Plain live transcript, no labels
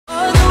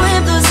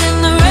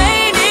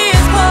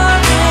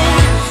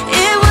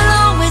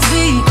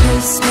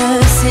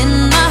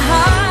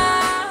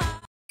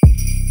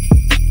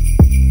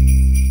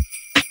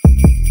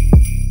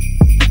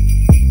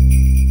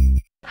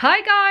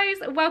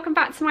welcome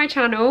back to my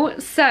channel.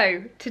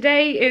 So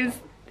today is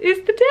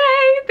the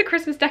day the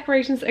Christmas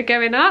decorations are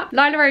going up.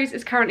 Lila Rose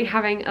is currently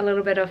having a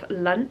little bit of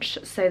lunch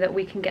so that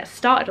we can get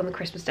started on the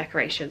Christmas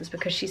decorations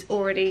because she's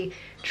already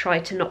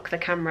tried to knock the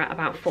camera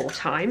about 4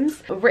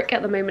 times. Rick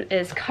at the moment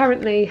is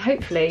currently,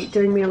 hopefully,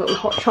 doing me a little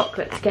hot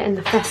chocolate to get in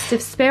the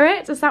festive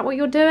spirit. Is that what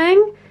you're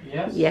doing?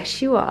 Yes.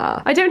 Yes, you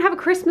are. I don't have a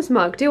Christmas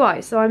mug, do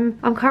I? So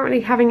I'm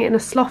currently having it in a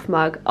sloth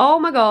mug. Oh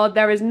my god,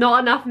 there is not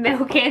enough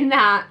milk in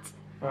that.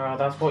 Well,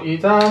 that's what you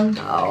done.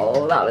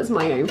 Oh, that was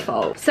my own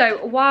fault.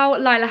 So while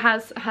Lila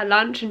has her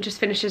lunch and just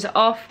finishes it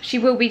off, she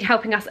will be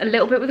helping us a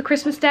little bit with the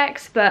Christmas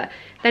decks, but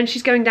then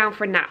she's going down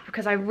for a nap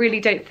because I really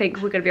don't think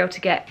we're going to be able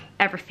to get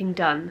everything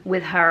done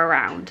with her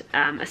around,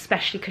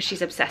 especially because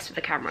she's obsessed with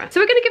the camera.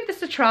 So we're going to give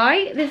this a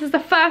try. This is the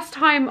first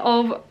time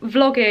of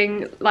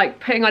vlogging,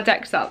 like putting our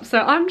decks up. So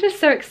I'm just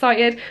so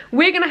excited.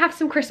 We're going to have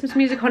some Christmas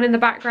music on in the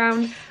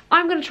background.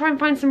 I'm going to try and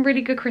find some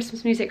really good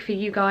Christmas music for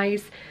you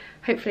guys.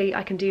 Hopefully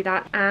I can do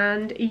that,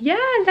 and yeah,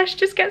 let's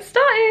just get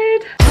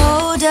started.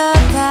 Hold up,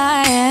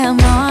 I am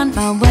on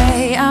my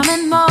way, I'm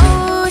in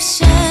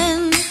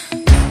motion.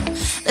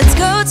 Let's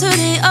go to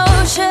the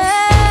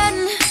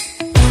ocean.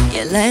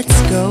 Yeah,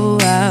 let's go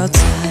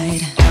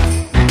outside.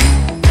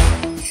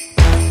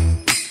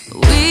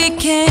 We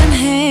can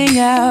hang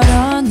out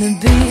on the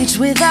beach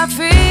without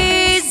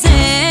freezing.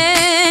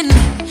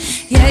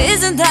 Yeah,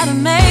 isn't that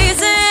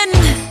amazing?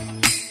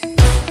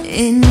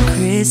 In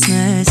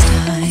Christmas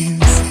times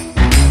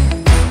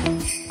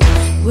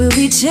we'll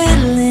be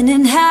chilling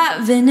and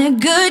having a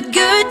good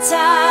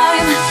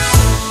time.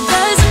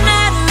 Doesn't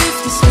matter if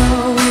the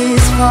snow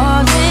is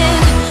falling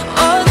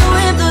or the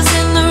wind blows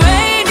and the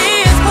rain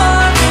is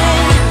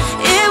pouring.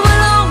 It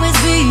will always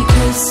be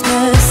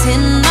Christmas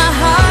in my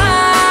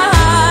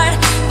heart.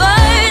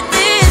 But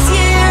this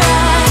year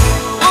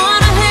I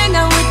wanna hang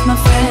out with my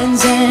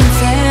friends and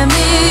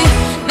family,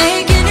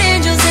 making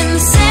angels in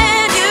the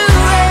sand. You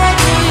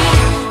ready?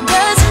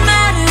 Doesn't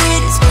matter,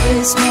 it is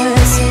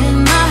Christmas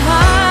in my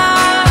heart.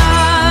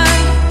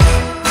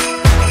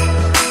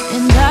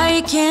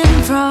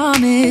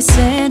 Promise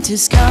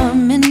Santa's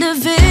coming to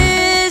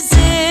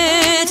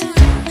visit.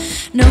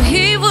 No,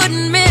 he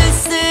wouldn't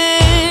miss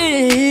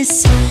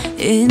this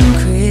in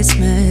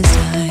Christmas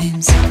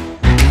times.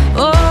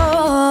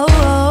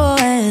 Oh,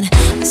 and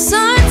the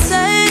sun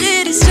said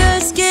it is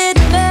just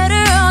getting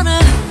better on a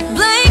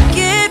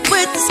blanket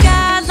with the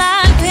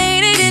skyline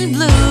painted in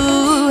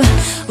blue.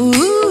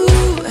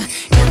 Ooh,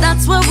 yeah,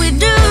 that's what we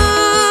do.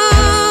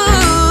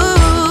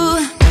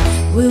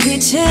 We'll be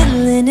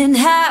chilling and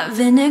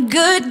having a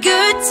good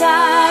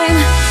time.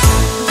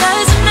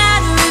 Doesn't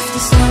matter if the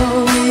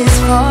snow is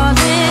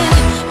falling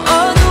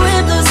or the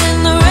wind blows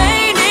and the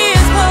rain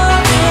is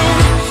pouring.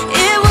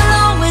 It will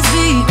always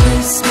be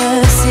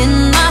Christmas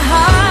in my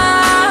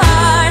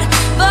heart.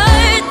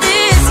 But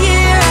this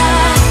year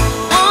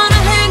I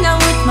wanna hang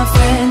out with my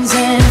friends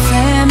and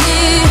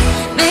family,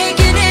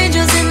 making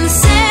angels in the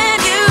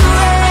sand. You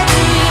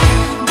ready?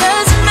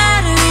 Doesn't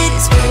matter, it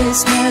is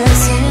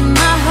Christmas in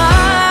my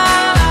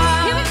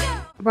heart.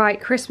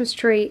 Right, Christmas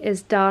tree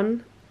is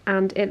done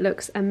and it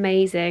looks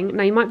amazing.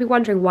 Now you might be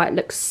wondering why it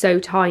looks so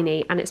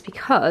tiny, and it's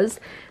because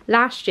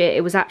last year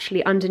it was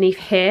actually underneath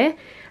here,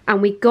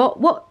 and we got,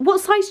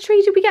 what size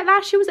tree did we get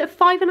last year? Was it a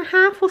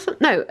 5.5 or something?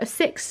 No, a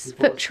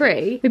 6-foot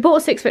tree. We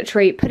bought a 6-foot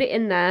tree, put it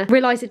in there,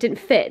 realised it didn't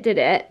fit, did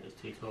it? It's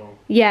too tall.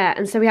 Yeah,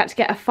 and so we had to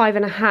get a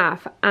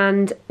 5.5,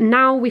 and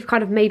now we've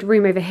kind of made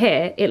room over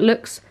here. It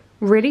looks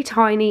really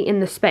tiny in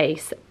the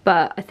space,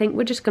 but I think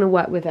we're just going to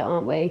work with it,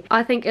 aren't we?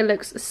 I think it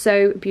looks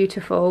so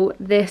beautiful.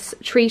 This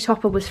tree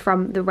topper was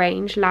from the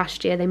range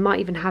last year. They might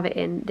even have it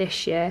in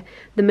this year.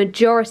 The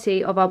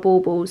majority of our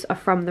baubles are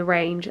from the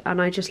range,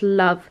 and I just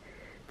love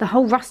the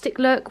whole rustic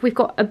look. We've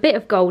got a bit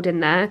of gold in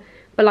there,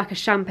 but like a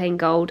champagne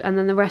gold, and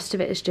then the rest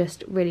of it is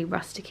just really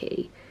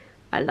rusticy.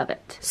 I love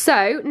it.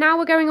 So now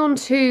we're going on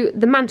to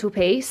the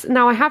mantelpiece.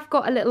 Now I have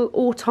got a little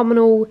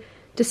autumnal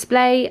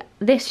display.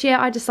 This year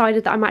I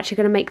decided that I'm actually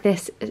going to make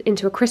this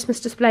into a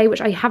Christmas display,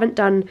 which I haven't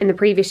done in the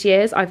previous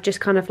years. I've just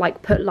kind of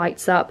like put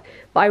lights up,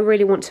 but I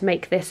really want to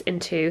make this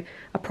into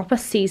a proper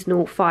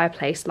seasonal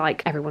fireplace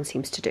like everyone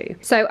seems to do.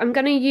 So I'm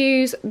going to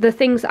use the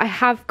things that I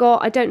have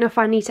got. I don't know if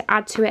I need to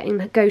add to it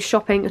and go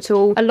shopping at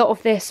all. A lot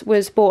of this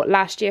was bought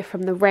last year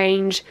from the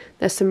range.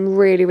 There's some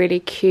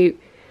really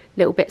cute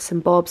little bits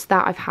and bobs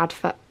that I've had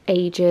for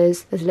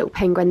ages. There's a little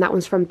penguin, that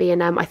one's from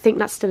B&M. I think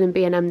that's still in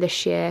B&M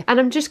this year. And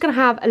I'm just gonna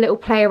have a little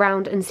play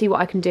around and see what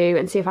I can do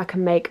and see if I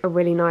can make a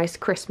really nice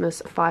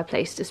Christmas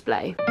fireplace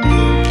display.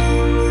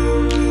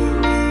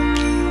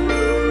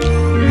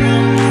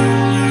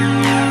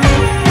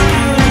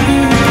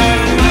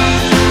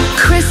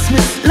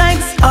 Christmas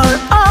lights are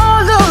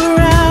all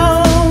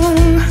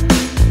around.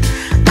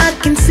 I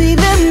can see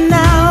them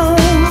now.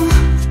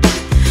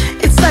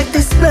 It's like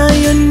they spell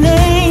your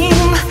name.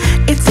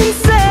 It's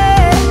insane.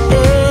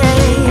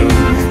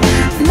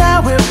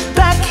 Now we're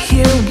back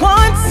here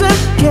once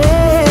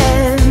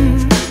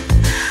again.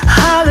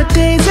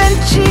 Holidays and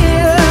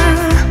cheer.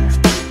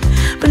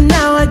 But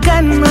now I got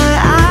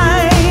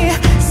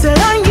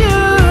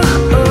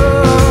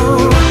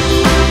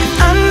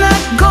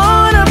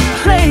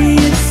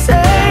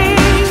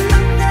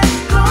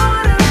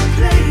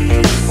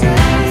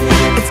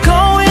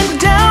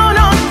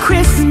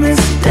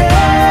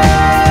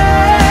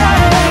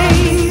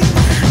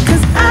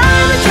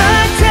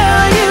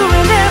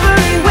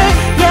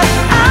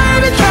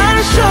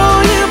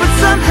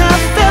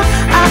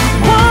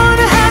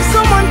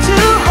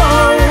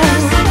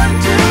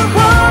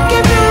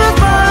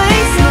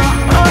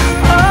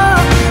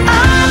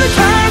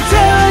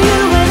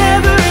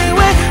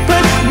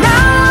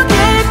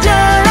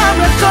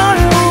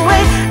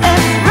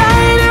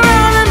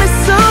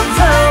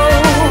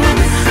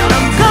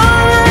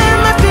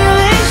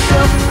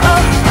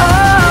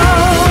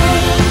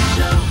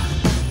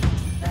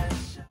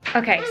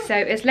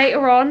it's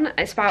later on,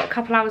 it's about a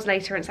couple hours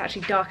later, and it's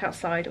actually dark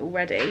outside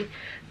already.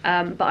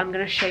 But I'm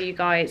going to show you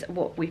guys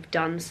what we've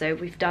done. So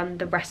we've done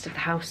the rest of the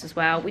house as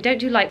well. We don't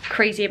do like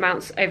crazy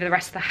amounts over the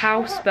rest of the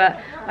house,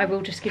 but I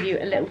will just give you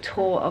a little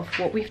tour of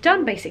what we've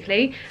done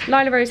basically.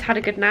 Lila Rose had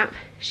a good nap.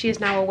 She is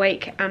now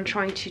awake and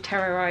trying to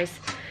terrorise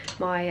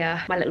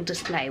my my little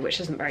display, which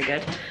isn't very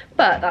good,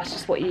 but that's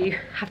just what you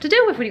have to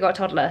deal with when you've got a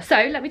toddler. So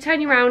let me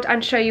turn you around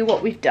and show you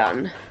what we've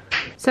done.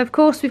 So of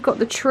course we've got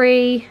the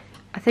tree.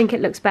 I think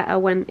it looks better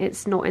when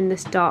it's not in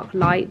this dark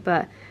light,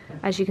 but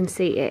as you can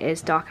see, it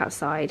is dark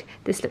outside.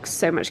 This looks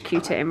so much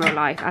cuter in real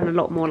life and a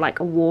lot more like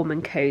a warm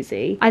and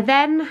cozy. I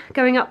then,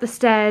 going up the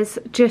stairs,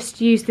 just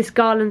used this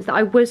garland that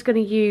I was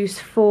going to use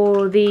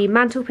for the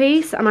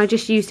mantelpiece, and I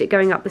just used it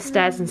going up the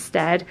stairs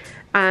instead.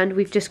 And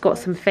we've just got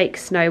some fake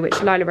snow, which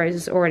Lila Rose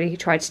has already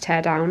tried to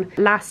tear down.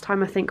 Last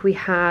time I think we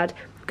had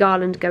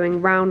garland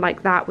going round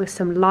like that with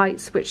some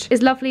lights, which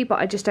is lovely, but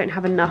I just don't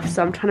have enough,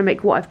 so I'm trying to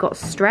make what I've got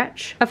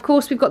stretch. Of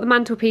course we've got the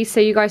mantelpiece, so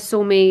you guys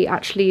saw me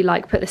actually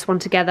like put this one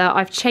together.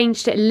 I've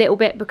changed it a little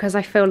bit because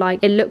I feel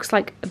like it looks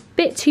like a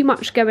bit too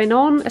much going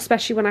on,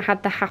 especially when I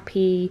had the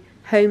happy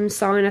home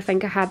sign I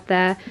think I had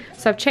there.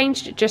 So I've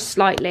changed it just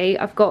slightly.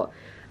 I've got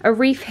a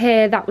wreath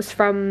here that was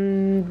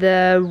from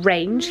the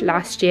range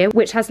last year,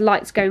 which has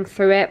lights going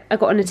through it. I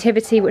got a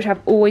nativity, which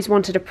I've always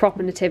wanted a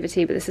proper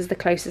nativity, but this is the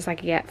closest I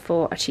could get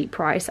for a cheap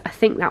price. I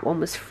think that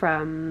one was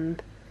from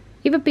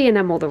either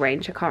B&M or the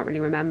range, I can't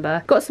really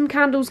remember. Got some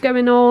candles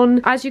going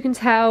on. As you can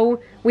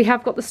tell, we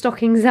have got the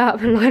stockings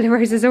up, and Lila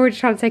Rose is already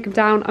trying to take them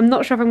down. I'm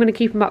not sure if I'm going to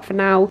keep them up for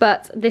now,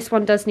 but this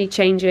one does need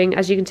changing.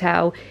 As you can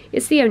tell,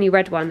 it's the only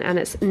red one, and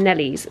it's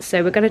Nellie's,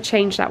 so we're going to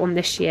change that one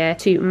this year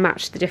to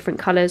match the different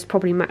colours,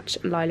 probably match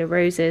Lila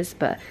Rose's,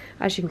 but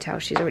as you can tell,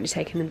 she's already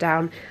taken them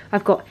down.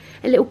 I've got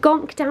a little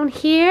gonk down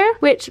here,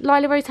 which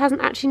Lila Rose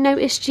hasn't actually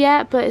noticed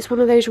yet, but it's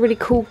one of those really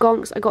cool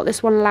gonks. I got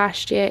this one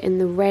last year in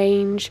the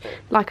range.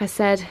 Like I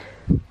said,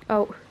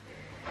 oh,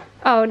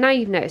 now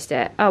you've noticed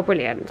it. Oh,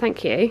 brilliant,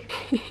 thank you.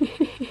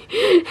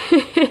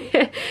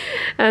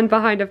 And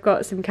behind I've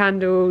got some a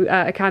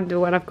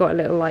candle, and I've got a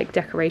little like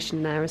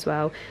decoration there as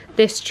well.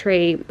 This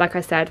tree, like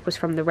I said, was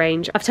from the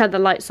range. I've turned the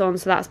lights on,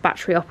 so that's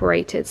battery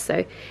operated,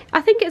 so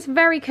I think it's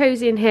very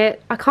cozy in here.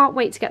 I can't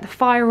wait to get the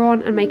fire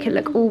on and make it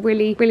look all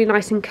really, really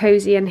nice and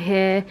cozy in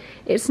here.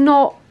 It's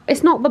not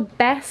the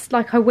best,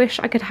 like I wish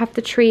I could have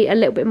the tree a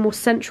little bit more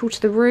central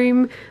to the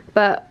room,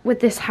 but with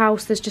this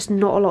house there's just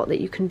not a lot that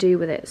you can do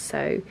with it,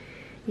 so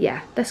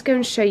yeah, let's go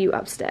and show you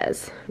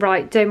upstairs.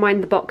 Right, don't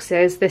mind the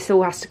boxes, this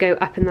all has to go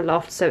up in the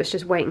loft, so it's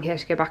just waiting here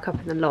to go back up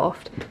in the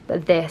loft.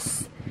 But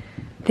this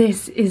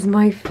is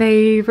my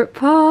favourite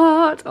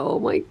part. Oh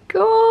my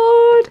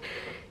god,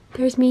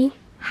 there's me.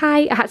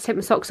 Hi. I had to take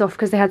my socks off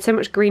because they had so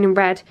much green and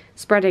red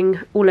spreading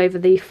all over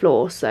the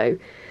floor, so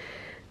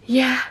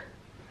yeah.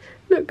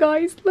 Look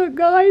guys,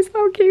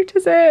 how cute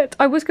is it?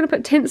 I was going to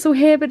put tinsel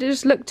here, but it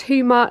just looked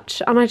too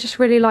much, and I just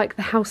really like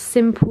how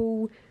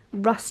simple,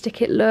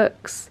 rustic it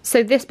looks.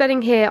 So this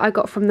bedding here I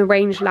got from the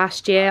range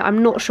last year.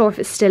 I'm not sure if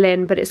it's still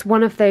in, but it's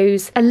one of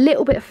those a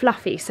little bit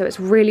fluffy, so it's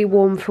really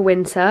warm for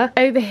winter.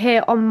 Over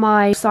here on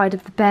my side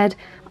of the bed,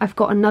 I've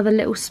got another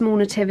little small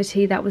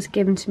nativity that was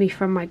given to me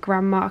from my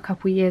grandma a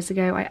couple years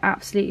ago. I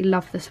absolutely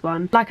love this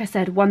one. Like I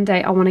said, one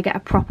day I want to get a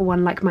proper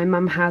one like my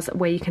mum has,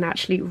 where you can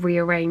actually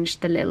rearrange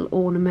the little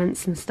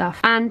ornaments and stuff.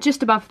 And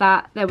just above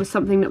that, there was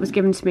something that was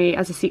given to me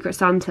as a Secret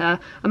Santa.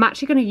 I'm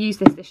actually going to use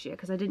this year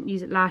because I didn't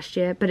use it last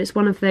year, but it's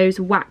one of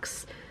those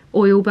wax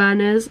oil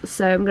burners,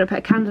 so I'm going to put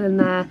a candle in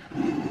there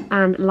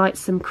and light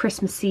some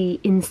Christmassy,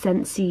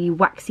 incensey,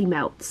 waxy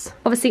melts.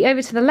 Obviously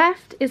over to the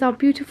left is our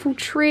beautiful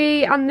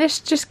tree, and this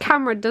just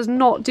camera does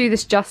not do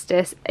this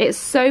justice. It's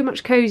so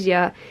much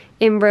cozier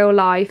in real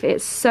life.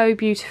 It's so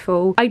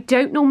beautiful. I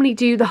don't normally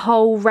do the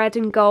whole red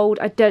and gold,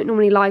 I don't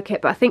normally like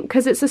it, but I think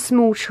because it's a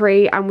small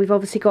tree and we've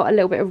obviously got a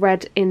little bit of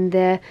red in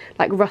the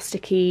like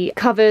rusticy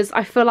covers,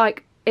 I feel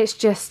like it's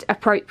just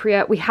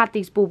appropriate. We had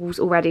these baubles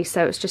already,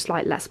 so it's just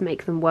like, let's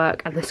make them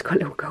work. And this got a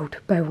little gold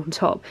bow on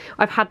top.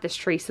 I've had this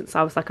tree since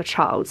I was like a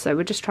child, so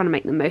we're just trying to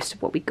make the most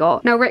of what we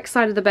got. Now Rick's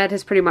side of the bed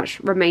has pretty much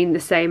remained the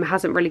same. It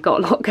hasn't really got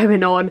a lot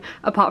going on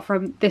apart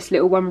from this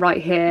little one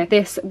right here.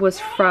 This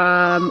was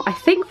from, I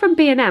think from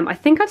B&M. I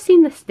think I've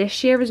seen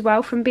this year as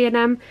well from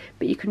B&M,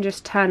 but you can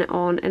just turn it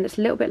on and it's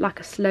a little bit like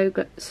a snow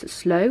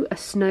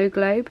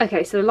globe.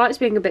 Okay, so the light's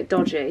being a bit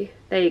dodgy.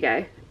 There you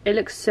go. It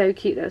looks so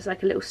cute. There's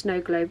like a little snow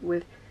globe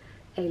with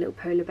a little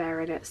polar bear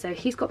in it. So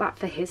he's got that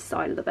for his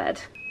side of the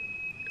bed.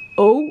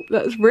 Oh,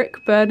 that's Rick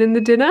burning the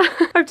dinner.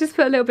 I've just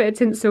put a little bit of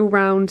tinsel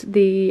around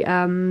the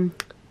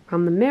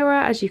mirror,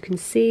 as you can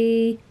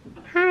see.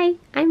 Hi,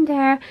 I'm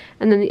there.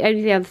 And then the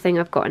only other thing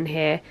I've got in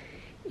here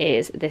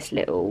is this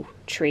little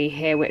tree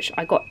here, which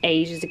I got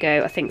ages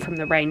ago, I think from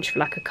the range for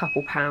like a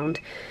couple £2.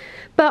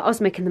 But I was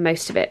making the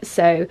most of it.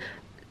 So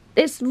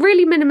it's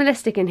really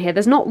minimalistic in here.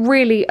 There's not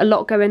really a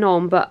lot going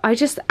on, but I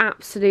just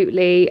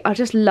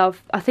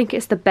love, I think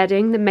it's the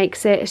bedding that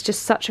makes it. It's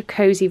just such a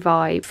cozy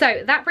vibe.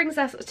 So that brings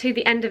us to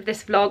the end of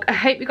this vlog. I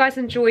hope you guys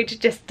enjoyed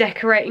just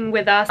decorating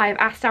with us. I have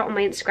asked out on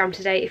my Instagram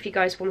today if you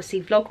guys want to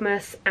see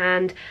Vlogmas,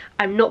 and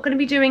I'm not going to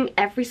be doing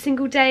every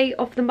single day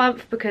of the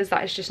month because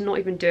that is just not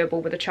even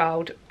doable with a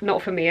child.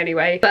 Not for me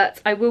anyway.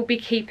 But I will be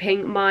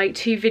keeping my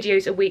 2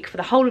 videos a week for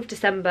the whole of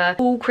December,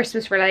 all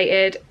Christmas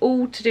related,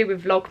 all to do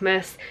with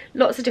Vlogmas,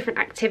 lots of different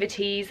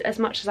activities, as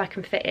much as I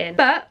can fit in.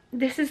 But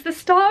this is the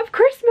start of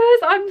Christmas.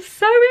 I'm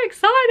so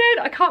excited.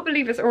 I can't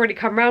believe it's already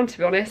come round, to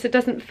be honest. It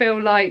doesn't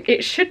feel like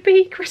it should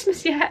be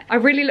Christmas yet. I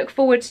really look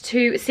forward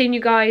to seeing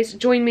you guys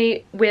join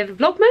me with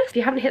Vlogmas. If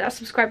you haven't hit that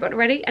subscribe button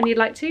already and you'd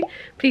like to,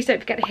 please don't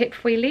forget to hit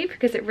before you leave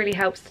because it really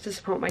helps to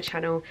support my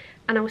channel.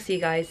 And I will see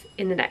you guys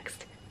in the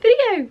next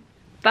video.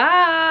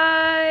 Bye.